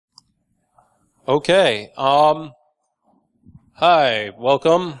Okay. Hi,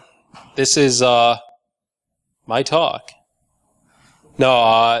 welcome. This is my talk.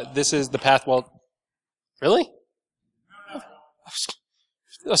 No, this is the path. Well, really?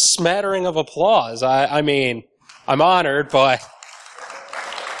 A smattering of applause. I mean, I'm honored, but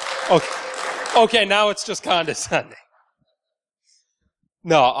okay. Now it's just condescending.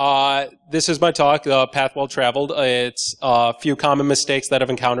 No, this is my talk, Path Well Traveled. It's a few common mistakes that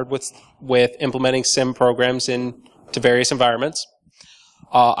I've encountered with implementing SIEM programs into various environments.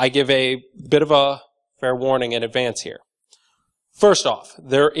 I give a bit of a fair warning in advance here. First off,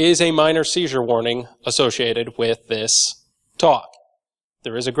 there is a minor seizure warning associated with this talk.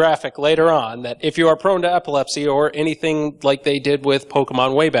 There is a graphic later on that if you are prone to epilepsy or anything like they did with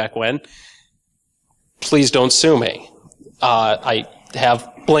Pokemon way back when, please don't sue me. I have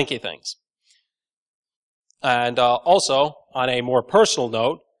blinky things. And also, on a more personal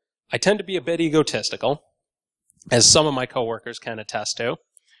note, I tend to be a bit egotistical, as some of my coworkers can attest to.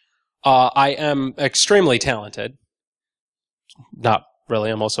 I am extremely talented. Not really,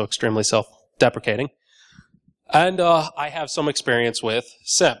 I'm also extremely self-deprecating. And I have some experience with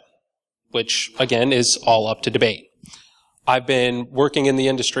SIEM, which, again, is all up to debate. I've been working in the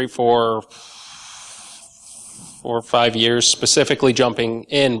industry for 4 or 5 years, specifically jumping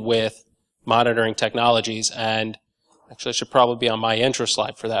in with monitoring technologies, and actually I should probably be on my intro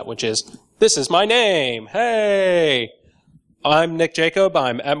slide for that, which is, this is my name, hey! I'm Nick Jacob,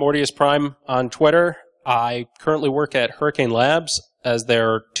 I'm at Mortius Prime on Twitter. I currently work at Hurricane Labs as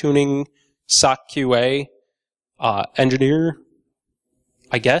their tuning SOC QA engineer,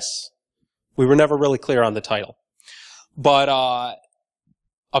 I guess. We were never really clear on the title. But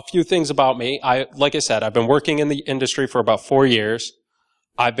a few things about me. Like I said, I've been working in the industry for about 4 years.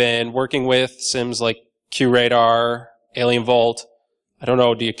 I've been working with SIEMs like QRadar, Alien Vault. I don't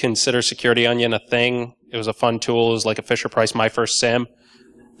know, do you consider Security Onion a thing? It was a fun tool. It was like a Fisher-Price My First SIEM.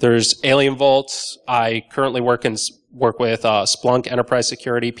 There's Alien Vault. I currently work with Splunk Enterprise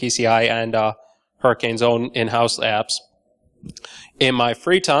Security, PCI, and Hurricane's own in-house apps. In my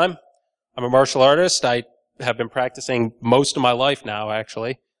free time, I'm a martial artist. I have been practicing most of my life now,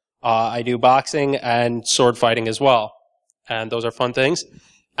 actually. I do boxing and sword fighting as well. And those are fun things.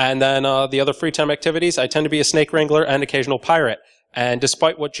 And then the other free time activities, I tend to be a snake wrangler and occasional pirate. And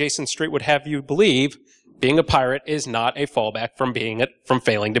despite what Jason Street would have you believe, being a pirate is not a fallback from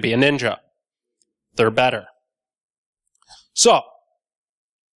failing to be a ninja. They're better. So,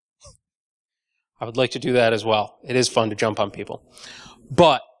 I would like to do that as well. It is fun to jump on people.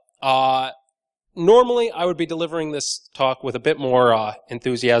 But, normally, I would be delivering this talk with a bit more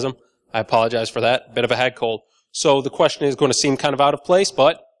enthusiasm. I apologize for that. A bit of a head cold. So the question is going to seem kind of out of place,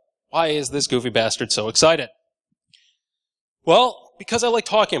 but why is this goofy bastard so excited? Well, because I like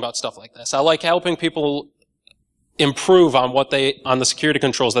talking about stuff like this. I like helping people improve on on the security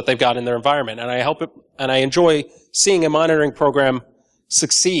controls that they've got in their environment, and I enjoy seeing a monitoring program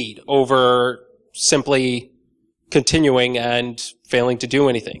succeed over simply continuing and failing to do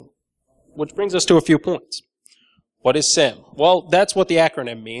anything. Which brings us to a few points. What is SIEM? Well, that's what the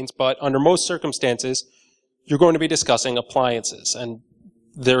acronym means, but under most circumstances, you're going to be discussing appliances, and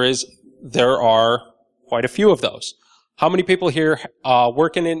there are quite a few of those. How many people here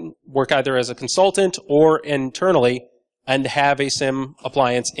work either as a consultant or internally and have a SIEM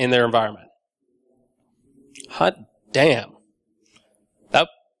appliance in their environment? Hot damn.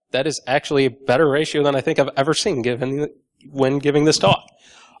 That is actually a better ratio than I think I've ever seen when giving this talk.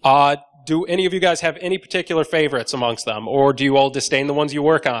 Do any of you guys have any particular favorites amongst them, or do you all disdain the ones you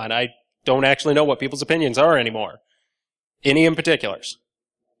work on? I don't actually know what people's opinions are anymore. Any in particulars?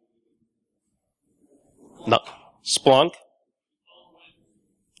 No. Splunk?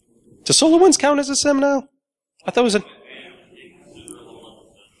 Does SolarWinds count as a SIEM now? I thought it was a...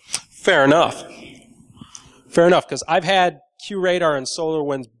 Fair enough. Fair enough, because I've had QRadar and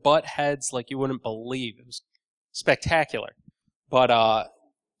SolarWinds butt heads like you wouldn't believe. It was spectacular. But,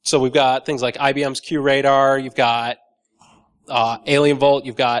 so we've got things like IBM's QRadar, you've got Alien Vault,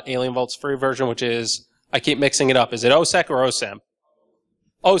 you've got Alien Vault's free version, which is, I keep mixing it up. Is it OSEC or OSIM?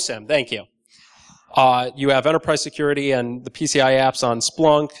 OSIM, thank you. You have Enterprise Security and the PCI apps on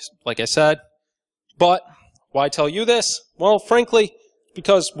Splunk, like I said. But why tell you this? Well, frankly,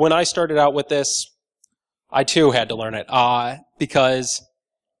 because when I started out with this, I too had to learn it. Because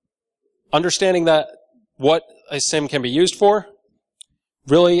understanding that what a SIEM can be used for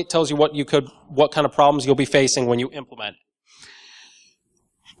really tells you what kind of problems you'll be facing when you implement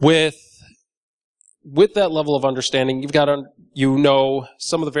it. With that level of understanding, you've got to,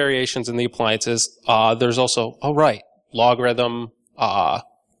 some of the variations in the appliances. There's also, logarithm,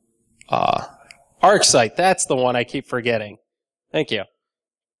 dark site. That's the one I keep forgetting. Thank you.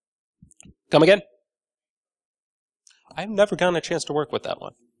 Come again? I've never gotten a chance to work with that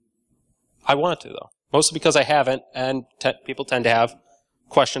one. I want to, though. Mostly because I haven't, and people tend to have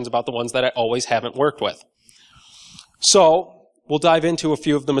questions about the ones that I always haven't worked with. So we'll dive into a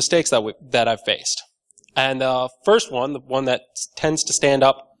few of the mistakes that I've faced. And the first one, the one that tends to stand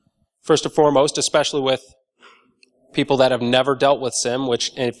up first and foremost, especially with people that have never dealt with SIEM,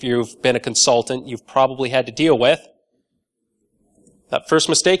 which if you've been a consultant, you've probably had to deal with. That first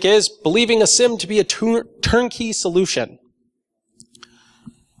mistake is believing a SIEM to be a turnkey solution.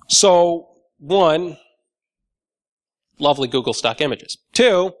 So, one, lovely Google stock images.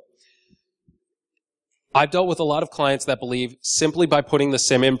 Two, I've dealt with a lot of clients that believe simply by putting the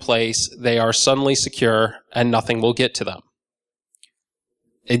SIEM in place, they are suddenly secure and nothing will get to them.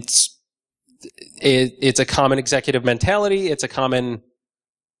 It's a common executive mentality. It's a common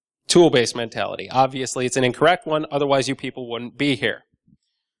tool-based mentality. Obviously, it's an incorrect one. Otherwise, you people wouldn't be here.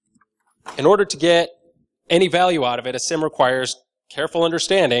 In order to get any value out of it, a SIEM requires careful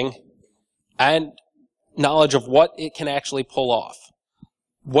understanding and knowledge of what it can actually pull off.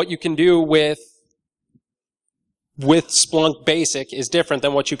 What you can do with Splunk Basic is different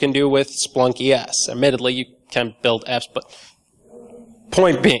than what you can do with Splunk ES. Admittedly, you can build apps, but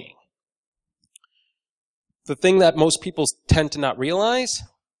point being, the thing that most people tend to not realize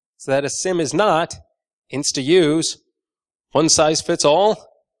is that a SIEM is not insta-use, one-size-fits-all,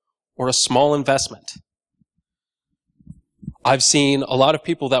 or a small investment. I've seen a lot of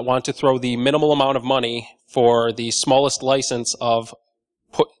people that want to throw the minimal amount of money for the smallest license of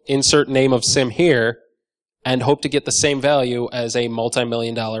insert name of SIEM here and hope to get the same value as a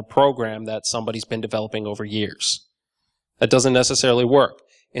multi-million-dollar program that somebody's been developing over years. That doesn't necessarily work.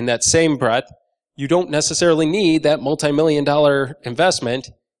 In that same breath, you don't necessarily need that multi-million-dollar investment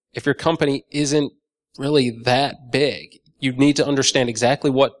if your company isn't really that big. You need to understand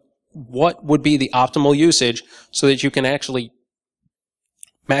exactly what would be the optimal usage so that you can actually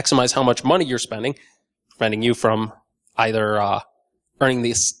maximize how much money you're spending, preventing you from either earning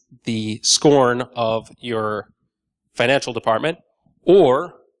the scorn of your financial department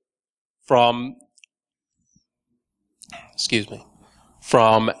or from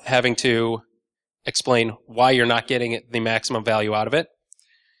having to explain why you're not getting the maximum value out of it.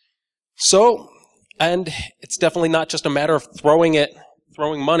 So, and it's definitely not just a matter of throwing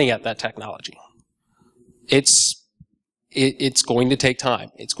money at that technology. It's going to take time.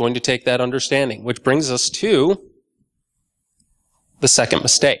 It's going to take that understanding, which brings us to the second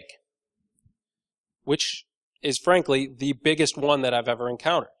mistake, which is frankly the biggest one that I've ever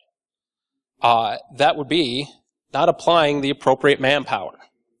encountered. That would be not applying the appropriate manpower.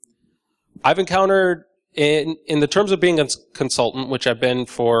 I've encountered, in the terms of being a consultant, which I've been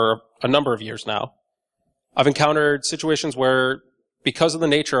for a number of years now, I've encountered situations where, because of the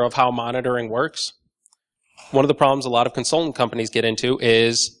nature of how monitoring works, one of the problems a lot of consultant companies get into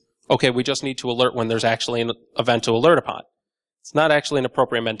is, okay, we just need to alert when there's actually an event to alert upon. It's not actually an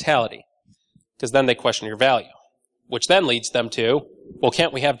appropriate mentality, because then they question your value, which then leads them to, well,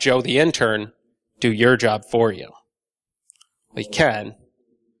 can't we have Joe the intern do your job for you? Well, you can,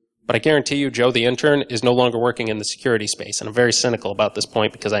 but I guarantee you Joe the intern is no longer working in the security space, and I'm very cynical about this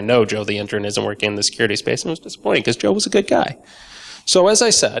point because I know Joe the intern isn't working in the security space, and it was disappointing because Joe was a good guy. So as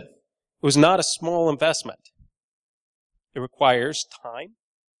I said, it was not a small investment. It requires time,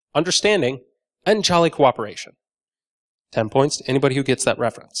 understanding, and jolly cooperation. 10 points to anybody who gets that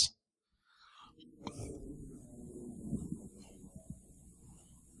reference.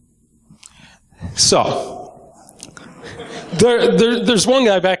 So, there's one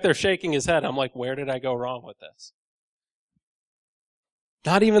guy back there shaking his head. I'm like, where did I go wrong with this?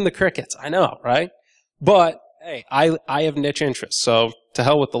 Not even the crickets. I know, right? But, hey, I have niche interests, so to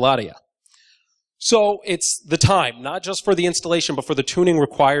hell with the lot of you. So it's the time, not just for the installation, but for the tuning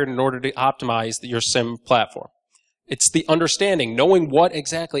required in order to optimize your SIEM platform. It's the understanding, knowing what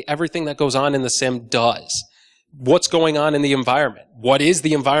exactly everything that goes on in the SIEM does. What's going on in the environment? What does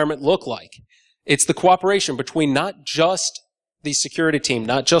the environment look like? It's the cooperation between not just the security team,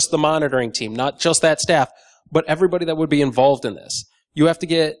 not just the monitoring team, not just that staff, but everybody that would be involved in this. You have to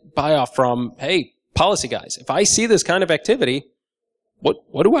get buy-off from, hey, policy guys, if I see this kind of activity,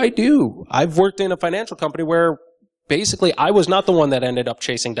 what do I do? I've worked in a financial company where basically I was not the one that ended up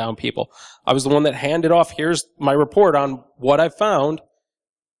chasing down people. I was the one that handed off, here's my report on what I found,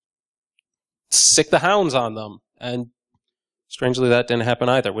 sick the hounds on them. And strangely, that didn't happen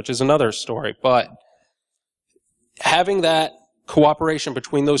either, which is another story. But having that cooperation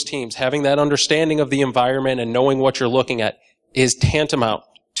between those teams, having that understanding of the environment and knowing what you're looking at is tantamount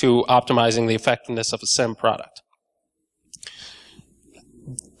to optimizing the effectiveness of a SIEM product.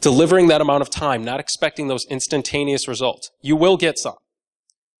 Delivering that amount of time, not expecting those instantaneous results. You will get some.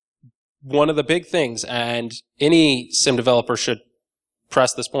 One of the big things, and any SIEM developer should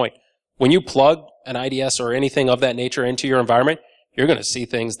press this point, when you plug an IDS or anything of that nature into your environment, you're going to see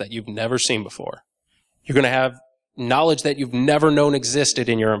things that you've never seen before. You're going to have knowledge that you've never known existed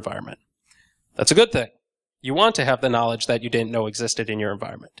in your environment. That's a good thing. You want to have the knowledge that you didn't know existed in your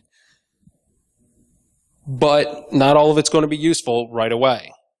environment. But not all of it's going to be useful right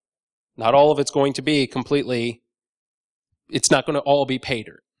away. Not all of it's going to be completely, it's not going to all be pay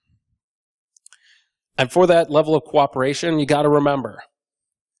dirt. And for that level of cooperation, you got to remember,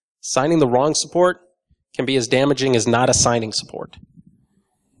 signing the wrong support can be as damaging as not assigning support.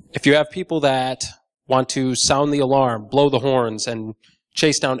 If you have people that want to sound the alarm, blow the horns, and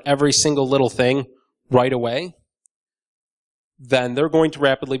chase down every single little thing right away, then they're going to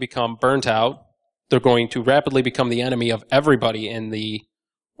rapidly become burnt out. They're going to rapidly become the enemy of everybody in the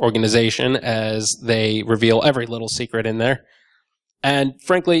organization as they reveal every little secret in there. And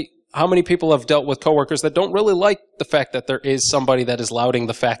frankly, how many people have dealt with coworkers that don't really like the fact that there is somebody that is lauding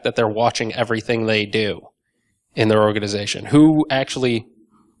the fact that they're watching everything they do in their organization? Who actually,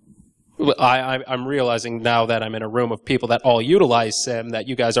 I'm realizing now that I'm in a room of people that all utilize SIEM, that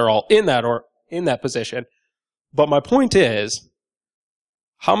you guys are all in that position. But my point is,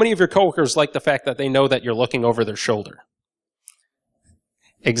 how many of your coworkers like the fact that they know that you're looking over their shoulder?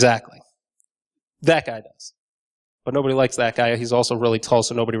 Exactly. That guy does. But nobody likes that guy. He's also really tall,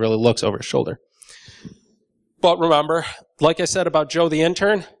 so nobody really looks over his shoulder. But remember, like I said about Joe the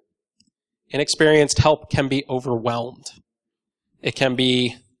intern, inexperienced help can be overwhelmed. It can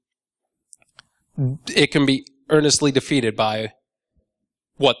be earnestly defeated by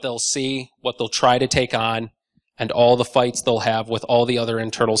what they'll see, what they'll try to take on, and all the fights they'll have with all the other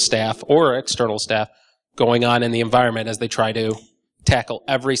internal staff or external staff going on in the environment as they try to tackle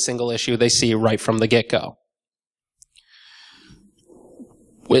every single issue they see right from the get-go.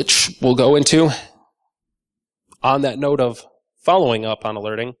 Which we'll go into. On that note of following up on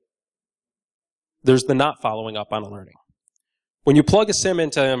alerting, there's the not following up on alerting. When you plug a SIEM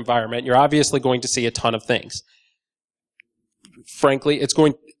into an environment, you're obviously going to see a ton of things. Frankly,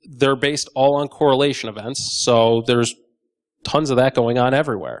 they're based all on correlation events, so there's tons of that going on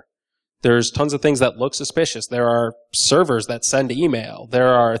everywhere. There's tons of things that look suspicious. There are servers that send email.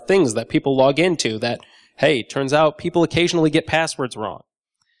 There are things that people log into that, hey, turns out people occasionally get passwords wrong.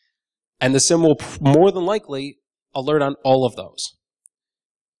 And the SIEM will more than likely alert on all of those.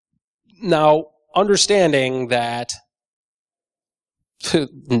 Now, understanding that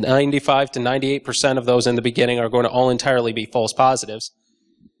 95 to 98% of those in the beginning are going to all entirely be false positives,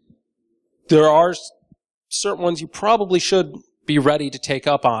 there are certain ones you probably should be ready to take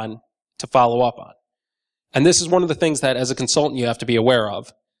up on, to follow up on. And this is one of the things that as a consultant you have to be aware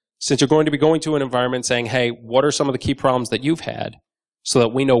of. Since you're going to be going to an environment saying, hey, what are some of the key problems that you've had, so that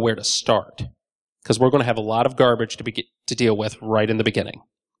we know where to start? Because we're going to have a lot of garbage to deal with right in the beginning.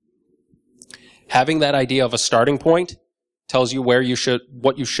 Having that idea of a starting point tells you what you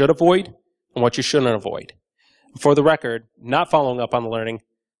should avoid and what you shouldn't avoid. For the record, not following up on the learning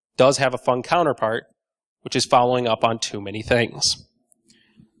does have a fun counterpart, which is following up on too many things.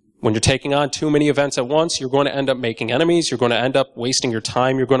 When you're taking on too many events at once, you're going to end up making enemies, you're going to end up wasting your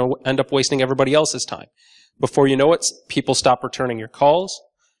time, you're going to end up wasting everybody else's time. Before you know it, people stop returning your calls,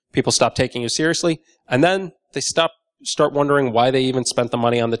 people stop taking you seriously, and then they start wondering why they even spent the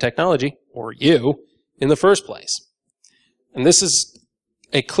money on the technology, or you, in the first place. And this is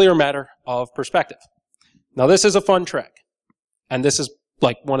a clear matter of perspective. Now, this is a fun trick, and this is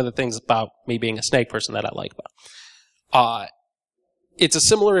like one of the things about me being a snake person that I like about. It's a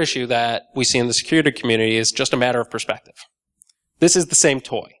similar issue that we see in the security community. Is just a matter of perspective. This is the same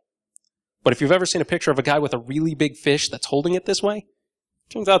toy. But if you've ever seen a picture of a guy with a really big fish that's holding it this way,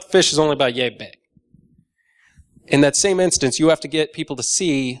 turns out the fish is only about yay big. In that same instance, you have to get people to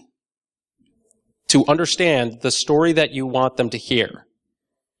understand the story that you want them to hear.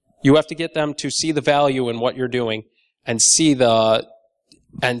 You have to get them to see the value in what you're doing and see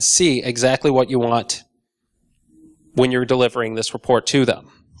exactly what you want when you're delivering this report to them.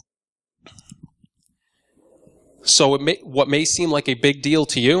 So what may seem like a big deal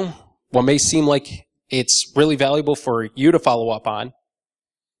to you, what may seem like it's really valuable for you to follow up on,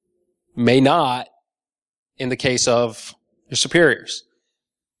 may not in the case of your superiors.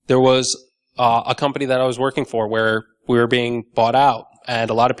 There was a company that I was working for where we were being bought out, and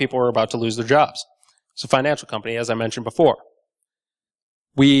a lot of people were about to lose their jobs. It's a financial company, as I mentioned before.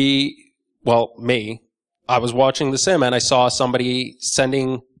 I was watching the SIEM, and I saw somebody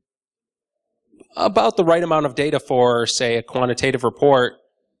sending about the right amount of data for, say, a quantitative report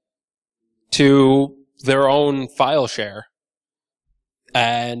to their own file share.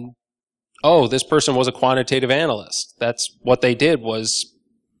 And, oh, this person was a quantitative analyst. That's what they did, was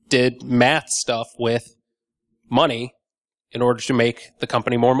did math stuff with money in order to make the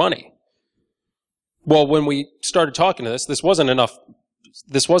company more money. Well, when we started talking to this wasn't enough.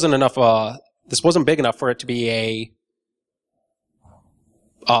 This wasn't big enough for it to be a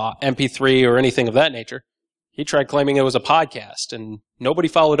MP3 or anything of that nature. He tried claiming it was a podcast, and nobody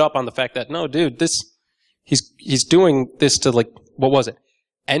followed up on the fact that, no, dude, he's doing this to, like, what was it?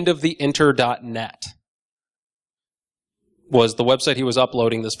 endoftheinter.net was the website he was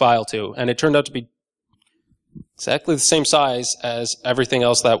uploading this file to, and it turned out to be exactly the same size as everything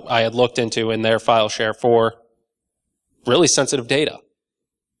else that I had looked into in their file share for really sensitive data.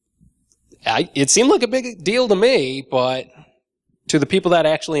 It seemed like a big deal to me, but to the people that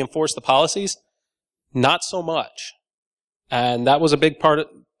actually enforce the policies, not so much. And that was a big part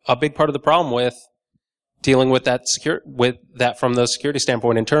of the problem with dealing with that from the security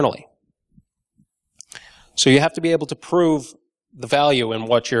standpoint internally. So you have to be able to prove the value in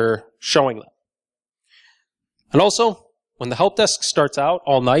what you're showing them. And also, when the help desk starts out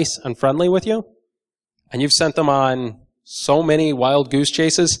all nice and friendly with you, and you've sent them on so many wild goose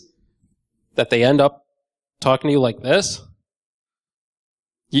chases that they end up talking to you like this,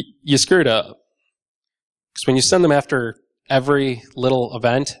 you screwed up. Because when you send them after every little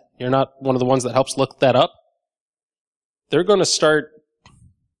event, you're not one of the ones that helps look that up, they're going to start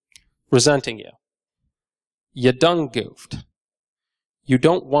resenting you. You done goofed. You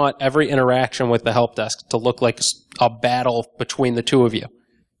don't want every interaction with the help desk to look like a battle between the two of you.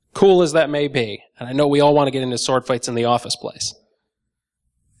 Cool as that may be, and I know we all want to get into sword fights in the office place.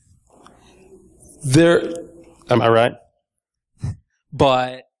 Am I right?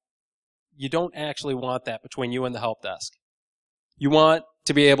 But you don't actually want that between you and the help desk. You want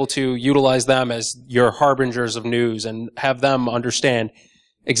to be able to utilize them as your harbingers of news and have them understand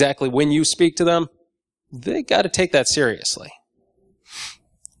exactly when you speak to them, they got to take that seriously.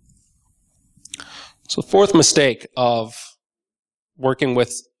 So the fourth mistake of working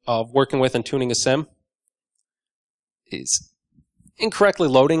with and tuning a SIEM is incorrectly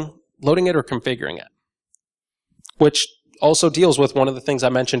loading it or configuring it, which also deals with one of the things I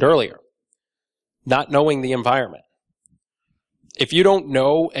mentioned earlier, not knowing the environment. If you don't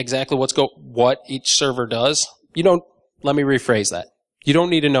know exactly what each server does, let me rephrase that. You don't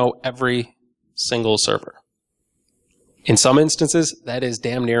need to know every single server. In some instances, that is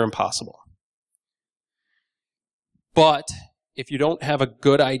damn near impossible. But if you don't have a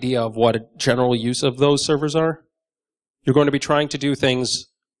good idea of what a general use of those servers are, you're going to be trying to do things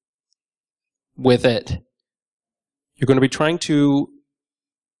with it. You're going to be trying to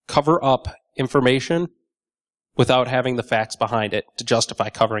cover up information without having the facts behind it to justify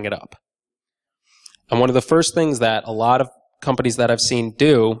covering it up. And one of the first things that a lot of companies that I've seen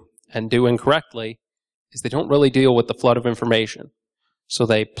do, and do incorrectly, is they don't really deal with the flood of information. So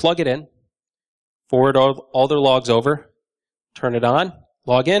they plug it in, forward all their logs over, turn it on,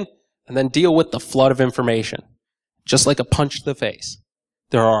 log in, and then deal with the flood of information. Just like a punch to the face.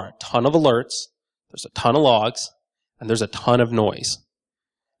 There are a ton of alerts, there's a ton of logs, and there's a ton of noise.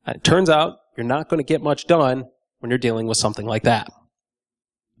 And it turns out you're not going to get much done when you're dealing with something like that.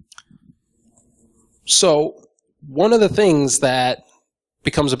 So one of the things that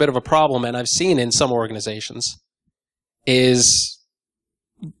becomes a bit of a problem, and I've seen in some organizations, is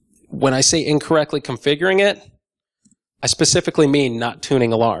when I say incorrectly configuring it, I specifically mean not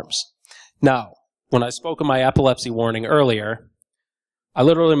tuning alarms. Now, when I spoke of my epilepsy warning earlier, I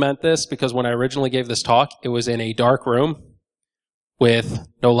literally meant this because when I originally gave this talk, it was in a dark room with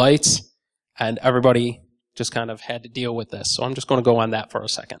no lights, and everybody just kind of had to deal with this. So I'm just going to go on that for a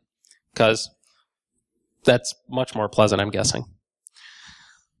second, because that's much more pleasant, I'm guessing.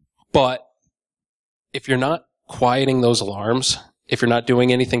 But if you're not quieting those alarms, if you're not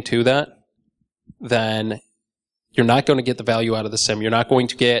doing anything to that, then you're not going to get the value out of the SIEM. You're not going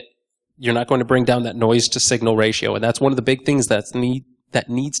to bring down that noise to signal ratio. And that's one of the big things that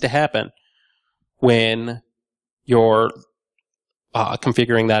needs to happen when you're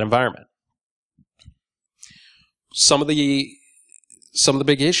configuring that environment. Some of the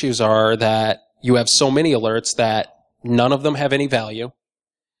big issues are that you have so many alerts that none of them have any value,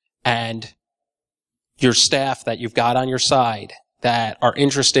 and your staff that you've got on your side that are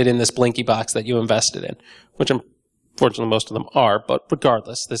interested in this blinky box that you invested in, which unfortunately most of them are, but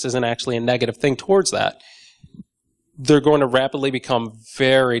regardless, this isn't actually a negative thing towards that. They're going to rapidly become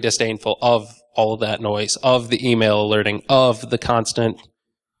very disdainful of all of that noise, of the email alerting, of the constant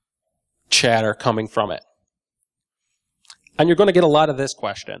chatter coming from it. And you're going to get a lot of this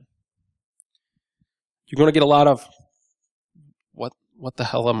question. You're going to get a lot of, what the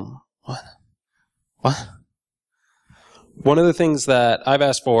hell what? One of the things that I've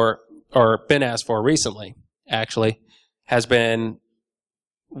asked for, or been asked for recently, actually, has been,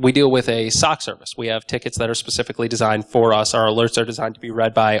 we deal with a SOC service. We have tickets that are specifically designed for us. Our alerts are designed to be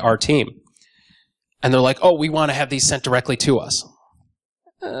read by our team. And they're like, oh, we want to have these sent directly to us.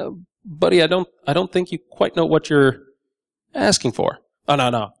 Buddy, I don't think you quite know what you're asking for. Oh,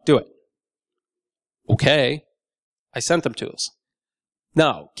 no, do it. Okay. I sent them to us.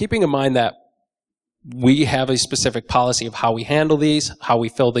 Now, keeping in mind that we have a specific policy of how we handle these, how we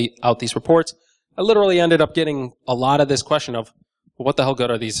fill out these reports, I literally ended up getting a lot of this question of, well, what the hell good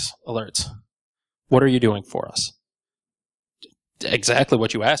are these alerts? What are you doing for us? Exactly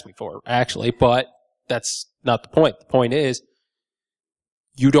what you asked me for, actually, but that's not the point. The point is,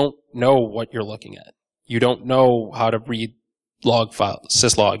 you don't know what you're looking at. You don't know how to read log file,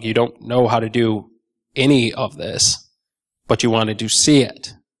 syslog. You don't know how to do any of this, but you wanted to see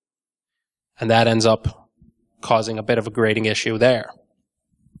it. And that ends up causing a bit of a grading issue there.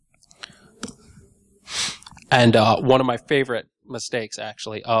 And one of my favorite mistakes,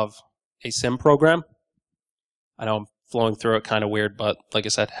 actually, of a SIEM program, I know I'm flowing through it kind of weird, but like I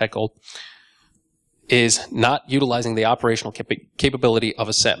said, heckled, is not utilizing the operational capability of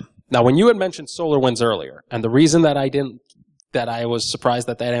a SIEM. Now, when you had mentioned SolarWinds earlier, and the reason that I was surprised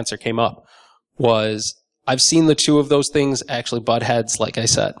that that answer came up was I've seen the two of those things actually butt heads, like I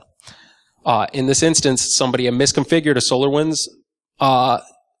said. In this instance, somebody had misconfigured a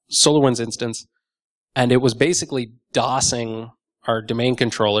SolarWinds instance, and it was basically DOSing our domain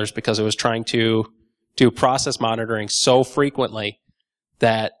controllers because it was trying to do process monitoring so frequently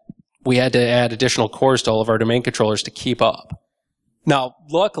that we had to add additional cores to all of our domain controllers to keep up. Now,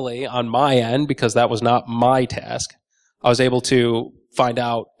 luckily, on my end, because that was not my task, I was able to find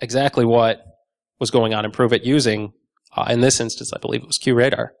out exactly what was going on and prove it using, in this instance, I believe it was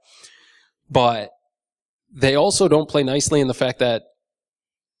QRadar. But they also don't play nicely in the fact that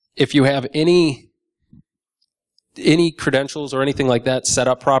if you have any credentials or anything like that set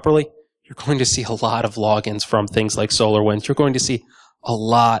up properly, you're going to see a lot of logins from things like SolarWinds. You're going to see a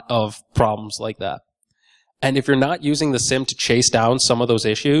lot of problems like that. And if you're not using the SIEM to chase down some of those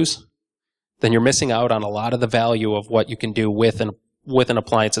issues, then you're missing out on a lot of the value of what you can do with an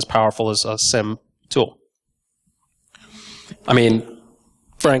appliance as powerful as a SIEM tool. I mean,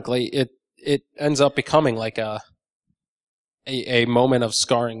 frankly, it ends up becoming like a moment of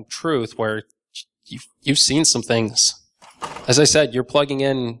scarring truth where you've seen some things. As I said, you're plugging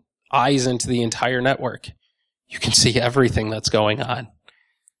in eyes into the entire network. You can see everything that's going on.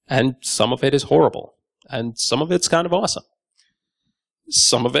 And some of it is horrible. And some of it's kind of awesome.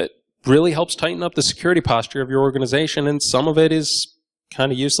 Some of it really helps tighten up the security posture of your organization, and some of it is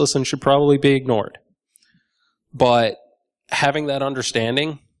kind of useless and should probably be ignored. But having that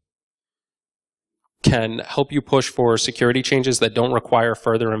understanding can help you push for security changes that don't require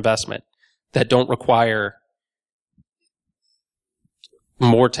further investment, that don't require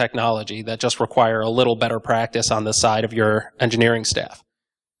more technology, that just require a little better practice on the side of your engineering staff.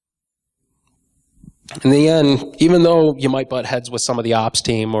 In the end, even though you might butt heads with some of the ops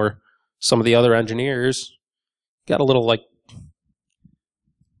team or some of the other engineers, got a little, like,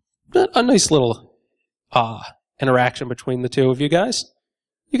 a nice little interaction between the two of you guys.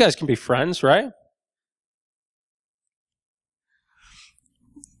 You guys can be friends, right?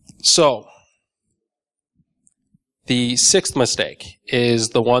 So, the sixth mistake is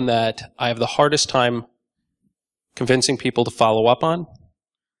the one that I have the hardest time convincing people to follow up on,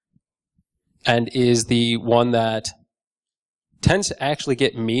 and is the one that tends to actually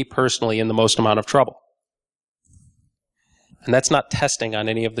get me personally in the most amount of trouble. And that's not testing on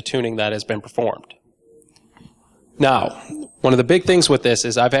any of the tuning that has been performed. Now, one of the big things with this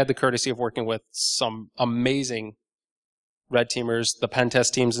is I've had the courtesy of working with some amazing red teamers. The pen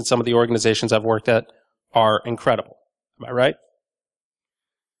test teams in some of the organizations I've worked at are incredible. Am I right?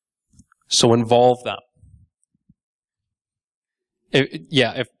 So involve them.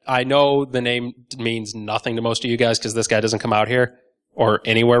 If I know the name means nothing to most of you guys because this guy doesn't come out here or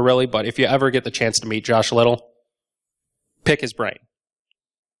anywhere really, but if you ever get the chance to meet Josh Little, pick his brain.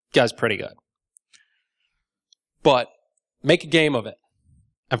 Guy's pretty good. But make a game of it.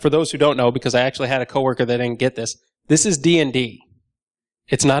 And for those who don't know, because I actually had a coworker that didn't get this, this is D&D.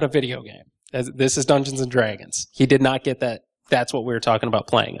 It's not a video game. This is Dungeons & Dragons. He did not get that. That's what we were talking about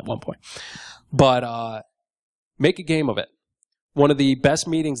playing at one point. But make a game of it. One of the best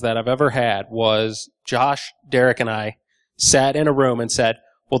meetings that I've ever had was Josh, Derek, and I sat in a room and said,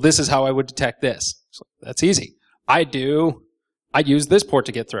 well, this is how I would detect this. So that's easy. I use this port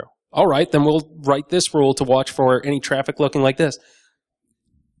to get through. All right, then we'll write this rule to watch for any traffic looking like this.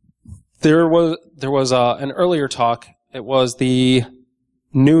 There was an earlier talk. It was the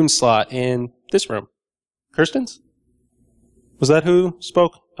noon slot in this room. Kirsten's? Was that who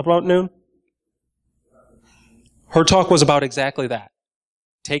spoke about noon? Her talk was about exactly that.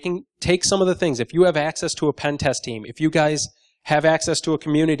 Take some of the things. If you have access to a pen test team, if you guys have access to a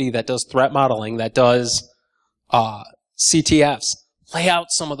community that does threat modeling, that does CTFs, lay out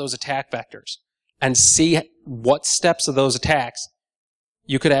some of those attack vectors and see what steps of those attacks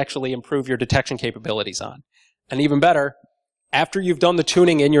you could actually improve your detection capabilities on. And even better, after you've done the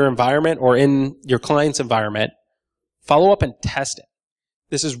tuning in your environment or in your client's environment, follow up and test it.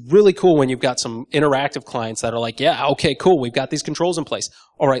 This is really cool when you've got some interactive clients that are like, yeah, okay, cool, we've got these controls in place.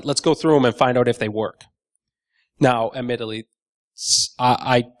 All right, let's go through them and find out if they work. Now, admittedly,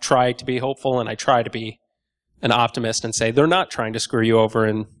 I try to be hopeful and I try to be an optimist and say they're not trying to screw you over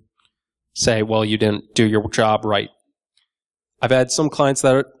and say, well, you didn't do your job right. I've had some clients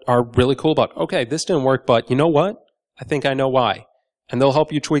that are really cool about, okay, this didn't work, but you know what? I think I know why. And they'll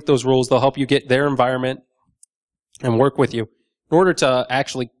help you tweak those rules. They'll help you get their environment and work with you in order to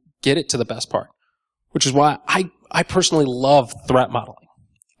actually get it to the best part, which is why I personally love threat modeling.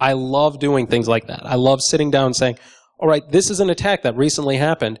 I love doing things like that. I love sitting down and saying, all right, this is an attack that recently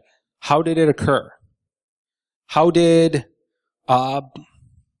happened. How did it occur? How did, I'm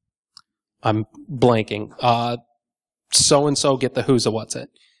blanking, so-and-so get the who's a what's it.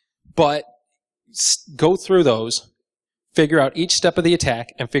 But go through those, figure out each step of the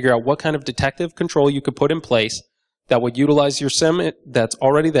attack, and figure out what kind of detective control you could put in place that would utilize your SIEM that's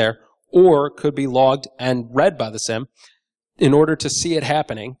already there, or could be logged and read by the SIEM in order to see it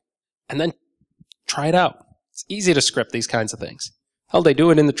happening, and then try it out. It's easy to script these kinds of things. Hell, they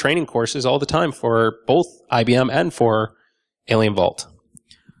do it in the training courses all the time for both IBM and for Alien Vault.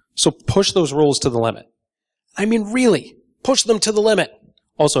 So push those rules to the limit. I mean, really, push them to the limit.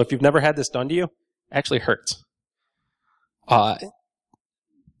 Also, if you've never had this done to you, it actually hurts. But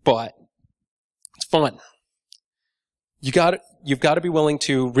it's fun. You've got to be willing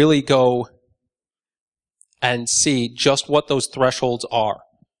to really go and see just what those thresholds are.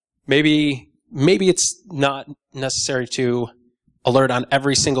 Maybe it's not necessary to alert on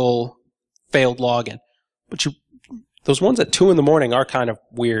every single failed login, but those ones at 2 in the morning are kind of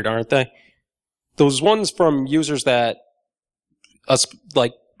weird, aren't they? Those ones from users that,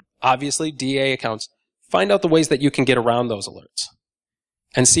 like obviously DA accounts, find out the ways that you can get around those alerts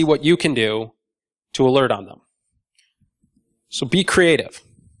and see what you can do to alert on them. So be creative.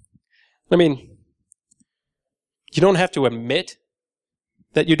 I mean, you don't have to admit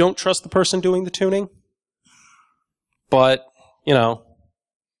that you don't trust the person doing the tuning, but, you know,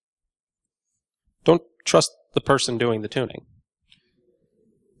 don't trust the person doing the tuning.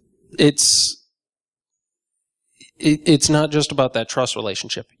 It's not just about that trust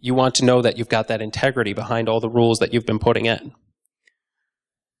relationship. You want to know that you've got that integrity behind all the rules that you've been putting in.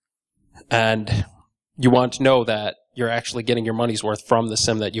 And you want to know that you're actually getting your money's worth from the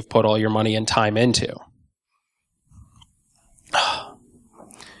SIEM that you've put all your money and time into.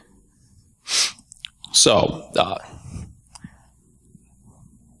 So,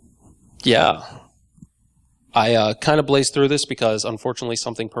 yeah. I kind of blazed through this because, unfortunately,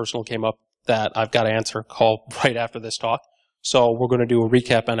 something personal came up that I've got to answer a call right after this talk. So we're going to do a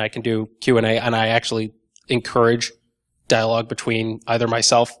recap, and I can do Q&A, and I actually encourage dialogue between either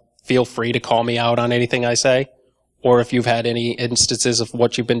myself. Feel free to call me out on anything I say, or if you've had any instances of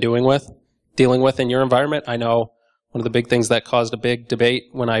what you've been dealing with in your environment. I know one of the big things that caused a big debate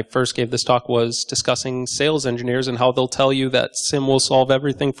when I first gave this talk was discussing sales engineers and how they'll tell you that SIEM will solve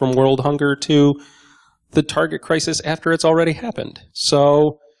everything from world hunger to the target crisis after it's already happened.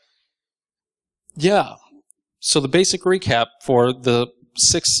 So, yeah. So the basic recap for the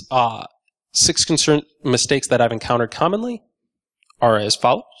six concern mistakes that I've encountered commonly are as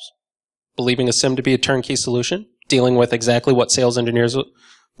follows. Believing a SIEM to be a turnkey solution, dealing with exactly what salespeople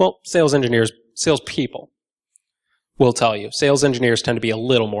will tell you. Sales engineers tend to be a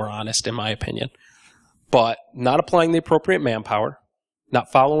little more honest, in my opinion. But not applying the appropriate manpower,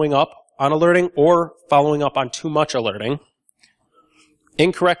 not following up on alerting or following up on too much alerting,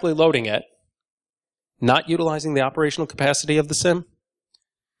 incorrectly loading it, not utilizing the operational capacity of the SIEM,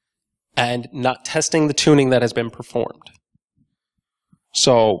 and not testing the tuning that has been performed.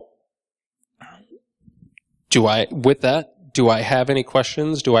 So, do I have any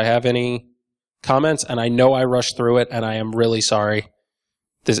questions? Do I have any comments? And I know I rushed through it, and I am really sorry.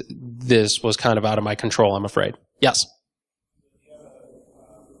 This was kind of out of my control, I'm afraid. Yes?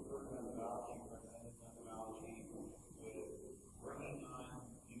 adopting recommended methodology with bringing on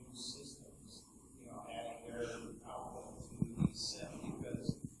new systems, adding their output to the SIEM,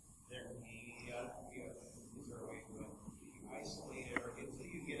 because there may is there a way to isolate it or until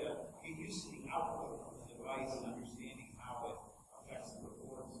you get used to the output of the device and understanding how it affects the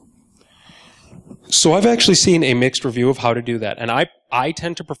reports? So I've actually seen a mixed review of how to do that, and I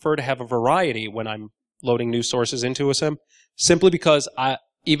tend to prefer to have a variety when I'm loading new sources into a SIEM, simply because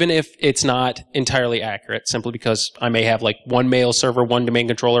even if it's not entirely accurate, simply because I may have like one mail server, one domain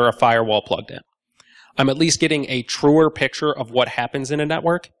controller, a firewall plugged in, I'm at least getting a truer picture of what happens in a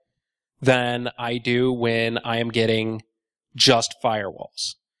network than I do when I am getting just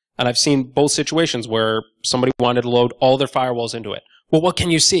firewalls. And I've seen both situations where somebody wanted to load all their firewalls into it. Well, what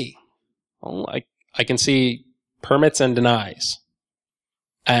can you see? Well, I can see permits and denies.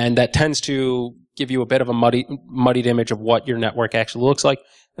 And that tends to give you a bit of a muddied image of what your network actually looks like,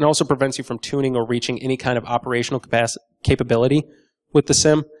 and also prevents you from tuning or reaching any kind of operational capability with the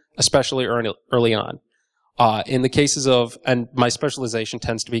SIEM, especially early on. In the cases of, and my specialization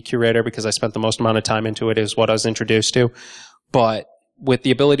tends to be curator because I spent the most amount of time into it, is what I was introduced to, but with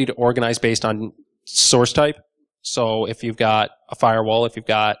the ability to organize based on source type, so if you've got a firewall, if you've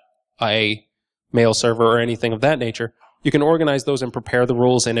got a mail server or anything of that nature, you can organize those and prepare the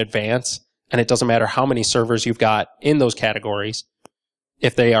rules in advance, and it doesn't matter how many servers you've got in those categories.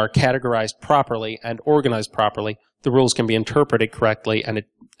 If they are categorized properly and organized properly, the rules can be interpreted correctly, and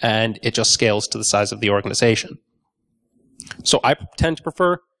it just scales to the size of the organization. So I tend to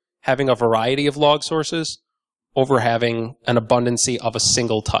prefer having a variety of log sources over having an abundancy of a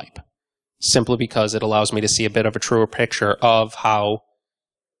single type, simply because it allows me to see a bit of a truer picture of how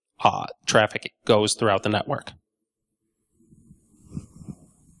traffic goes throughout the network.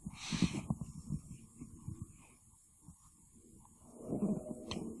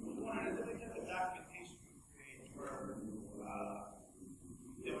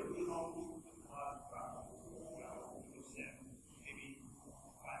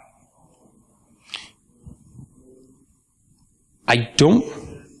 I don't.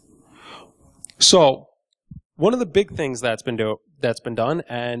 So, one of the big things that's been done,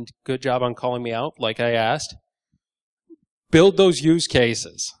 and good job on calling me out, like I asked, build those use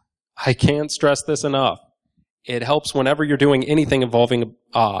cases. I can't stress this enough. It helps whenever you're doing anything involving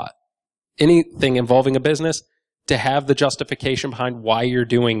a business to have the justification behind why you're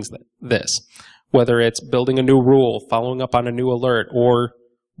doing this, whether it's building a new rule, following up on a new alert, or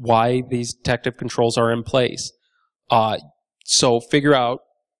why these detective controls are in place. So figure out,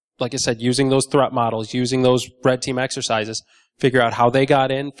 like I said, using those threat models, using those red team exercises, figure out how they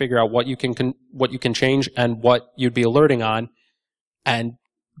got in, figure out what you can change and what you'd be alerting on, and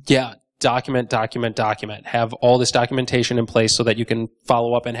yeah, document. Have all this documentation in place so that you can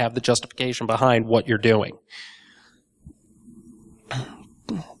follow up and have the justification behind what you're doing.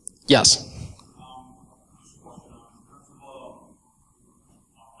 Yes.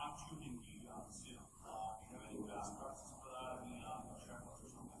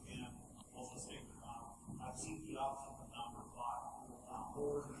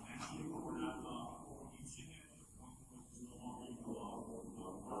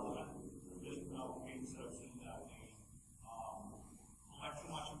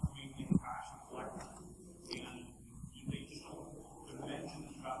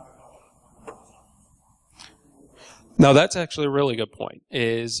 Now that's actually a really good point.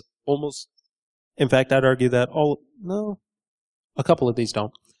 Is almost, in fact, I'd argue that a couple of these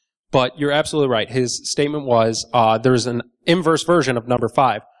don't. But you're absolutely right. His statement was there's an inverse version of number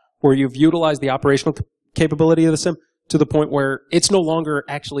 5 where you've utilized the operational capability of the SIEM to the point where it's no longer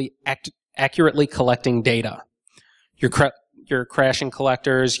actually accurately collecting data. You're crashing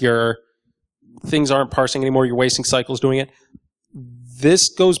collectors. Your things aren't parsing anymore. You're wasting cycles doing it. This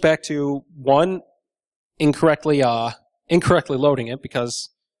goes back to one, incorrectly loading it, because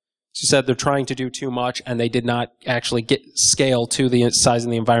she said they're trying to do too much and they did not actually get scale to the size of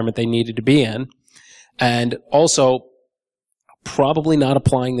the environment they needed to be in, and also probably not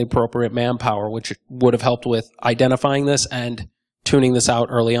applying the appropriate manpower, which would have helped with identifying this and tuning this out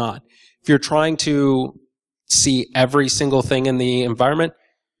early on. If you're trying to see every single thing in the environment,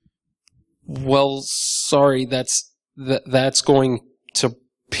 well, sorry, that's going to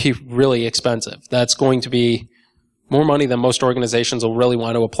be really expensive. That's going to be more money than most organizations will really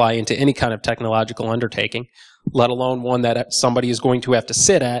want to apply into any kind of technological undertaking, let alone one that somebody is going to have to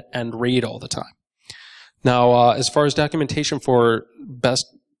sit at and read all the time. Now, as far as documentation for best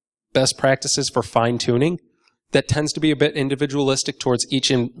practices for fine-tuning, that tends to be a bit individualistic towards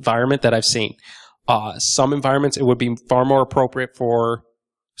each environment that I've seen. Some environments, it would be far more appropriate for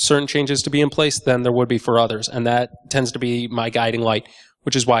certain changes to be in place than there would be for others. And that tends to be my guiding light,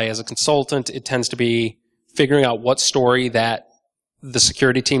 which is why as a consultant, it tends to be figuring out what story that the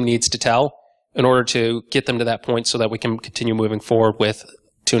security team needs to tell in order to get them to that point so that we can continue moving forward with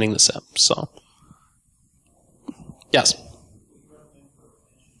tuning the SIEM. So, yes.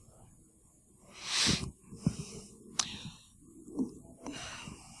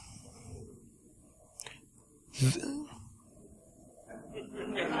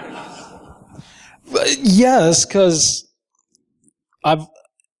 Yes, because I've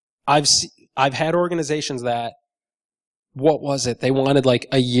had organizations that, what was it? They wanted like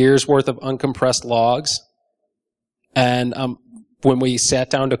a year's worth of uncompressed logs, and when we sat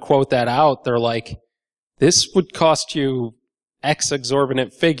down to quote that out, they're like, "This would cost you X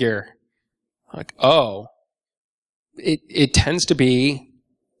exorbitant figure." Like, oh, it tends to be.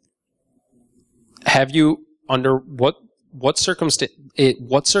 Have you under what circumstance?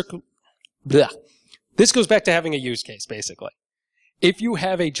 This goes back to having a use case, basically. If you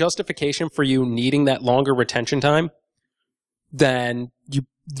have a justification for you needing that longer retention time, then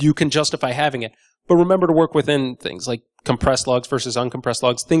you can justify having it. But remember to work within things like compressed logs versus uncompressed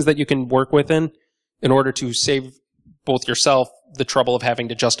logs, things that you can work within in order to save both yourself the trouble of having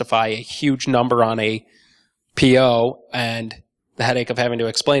to justify a huge number on a PO and the headache of having to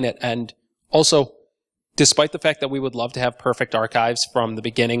explain it. And also, despite the fact that we would love to have perfect archives from the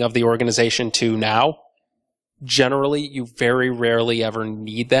beginning of the organization to now, generally you very rarely ever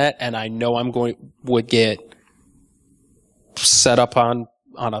need that. And I know would get set up on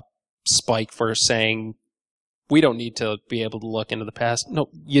a spike for saying we don't need to be able to look into the past. No,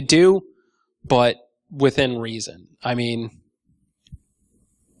 you do, but within reason. I mean,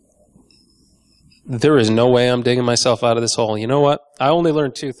 there is no way I'm digging myself out of this hole. You know what? I only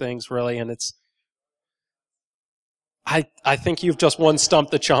learned two things really, and it's I think you've just one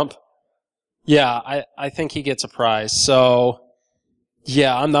stumped the chump. Yeah, I think he gets a prize. So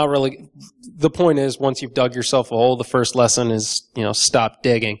yeah, I'm not really. The point is, once you've dug yourself a hole, the first lesson is, stop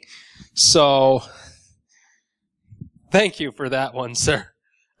digging. So, thank you for that one, sir.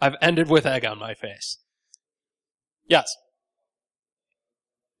 I've ended with egg on my face. Yes.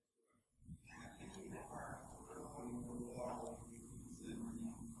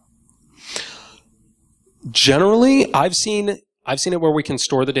 Generally, I've seen it where we can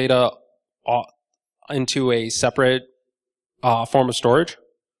store the data into a separate form of storage.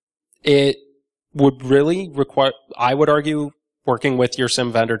 It would really require, I would argue, working with your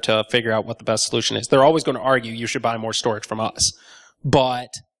SIEM vendor to figure out what the best solution is. They're always going to argue you should buy more storage from us. But,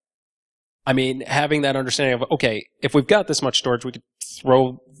 I mean, having that understanding of, okay, if we've got this much storage, we could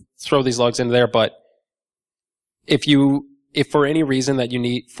throw these logs into there. But if for any reason that you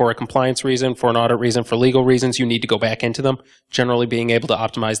need, for a compliance reason, for an audit reason, for legal reasons, you need to go back into them, generally being able to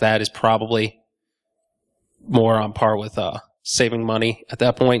optimize that is probably more on par with saving money at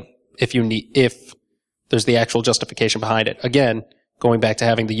that point if there's the actual justification behind it. Again, going back to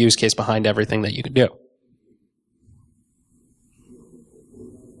having the use case behind everything that you can do.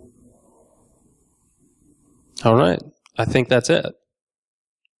 All right. I think that's it.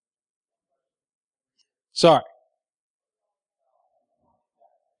 Sorry.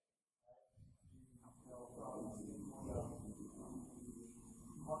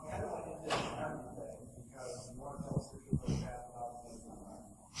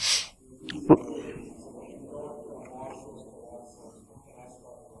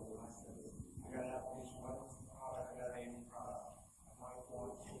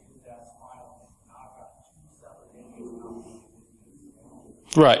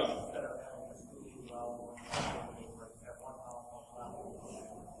 Right.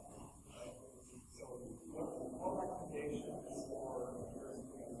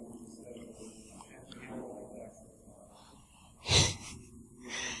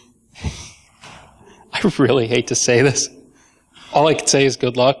 I really hate to say this. All I can say is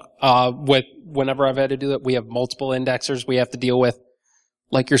good luck. Whenever I've had to do that, we have multiple indexers we have to deal with.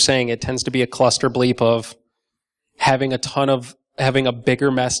 Like you're saying, it tends to be a cluster bleep of having a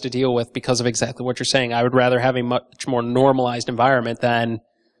bigger mess to deal with because of exactly what you're saying. I would rather have a much more normalized environment than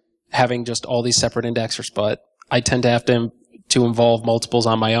having just all these separate indexers, but I tend to have to involve multiples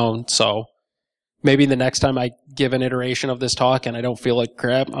on my own. So maybe the next time I give an iteration of this talk and I don't feel like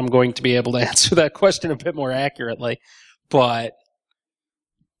crap, I'm going to be able to answer that question a bit more accurately. But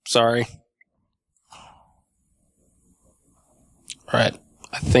sorry. All right.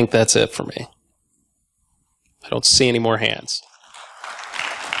 I think that's it for me. I don't see any more hands.